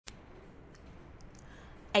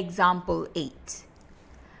Example 8.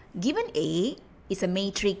 Given A is a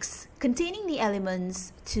matrix containing the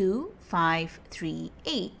elements 2, 5, 3,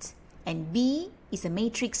 8 and B is a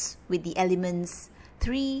matrix with the elements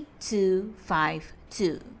 3, 2, 5,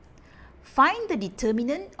 2. Find the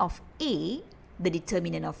determinant of A, the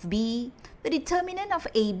determinant of B, the determinant of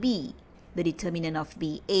AB, the determinant of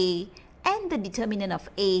BA, and the determinant of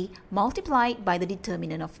A multiplied by the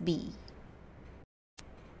determinant of B.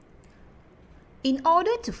 In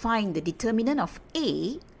order to find the determinant of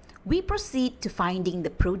A, we proceed to finding the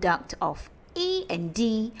product of A and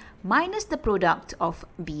D minus the product of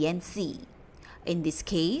B and C. In this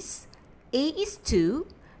case, A is 2,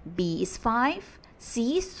 B is 5,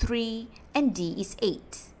 C is 3, and D is 8.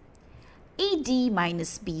 AD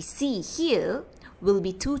minus BC here will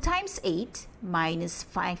be 2 times 8 minus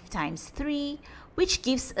 5 times 3, which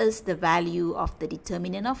gives us the value of the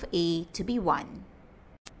determinant of A to be 1.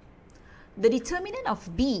 The determinant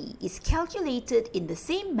of B is calculated in the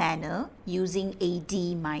same manner using AD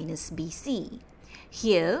minus BC.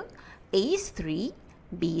 Here, A is 3,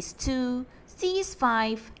 B is 2, C is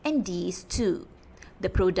 5, and D is 2. The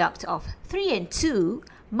product of 3 and 2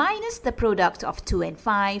 minus the product of 2 and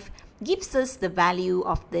 5 gives us the value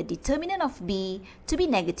of the determinant of B to be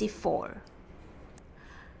negative 4.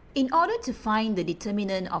 In order to find the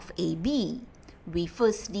determinant of AB, we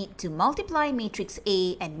first need to multiply matrix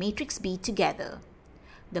A and matrix B together.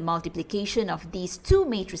 The multiplication of these two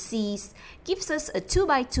matrices gives us a 2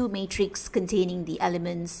 by 2 matrix containing the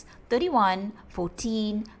elements 31,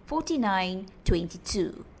 14, 49,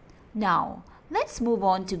 22. Now, let's move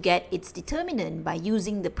on to get its determinant by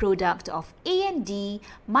using the product of A and D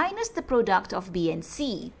minus the product of B and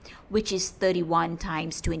C, which is 31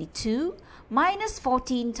 times 22 minus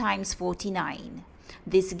 14 times 49.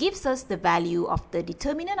 This gives us the value of the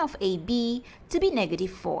determinant of AB to be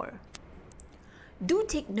negative 4. Do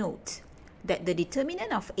take note that the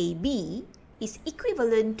determinant of AB is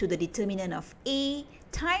equivalent to the determinant of A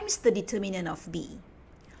times the determinant of B.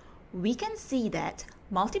 We can see that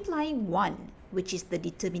multiplying 1, which is the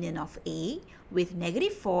determinant of A, with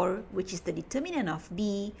negative 4, which is the determinant of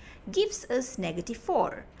B, gives us negative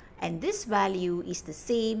 4. And this value is the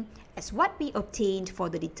same as what we obtained for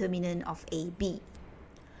the determinant of AB.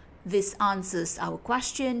 This answers our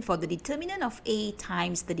question for the determinant of A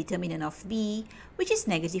times the determinant of B, which is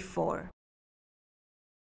negative 4.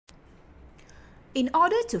 In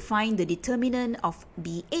order to find the determinant of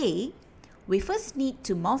BA, we first need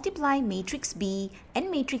to multiply matrix B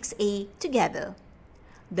and matrix A together.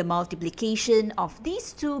 The multiplication of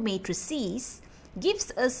these two matrices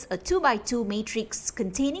gives us a 2 by 2 matrix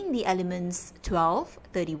containing the elements 12,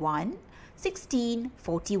 31, 16,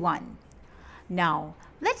 41. Now,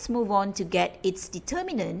 let's move on to get its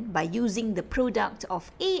determinant by using the product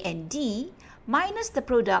of A and D minus the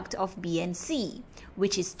product of B and C,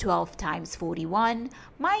 which is 12 times 41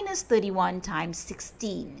 minus 31 times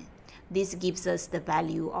 16. This gives us the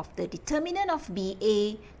value of the determinant of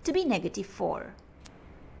BA to be negative 4.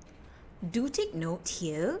 Do take note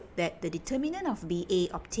here that the determinant of BA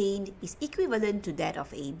obtained is equivalent to that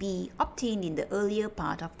of AB obtained in the earlier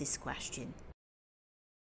part of this question.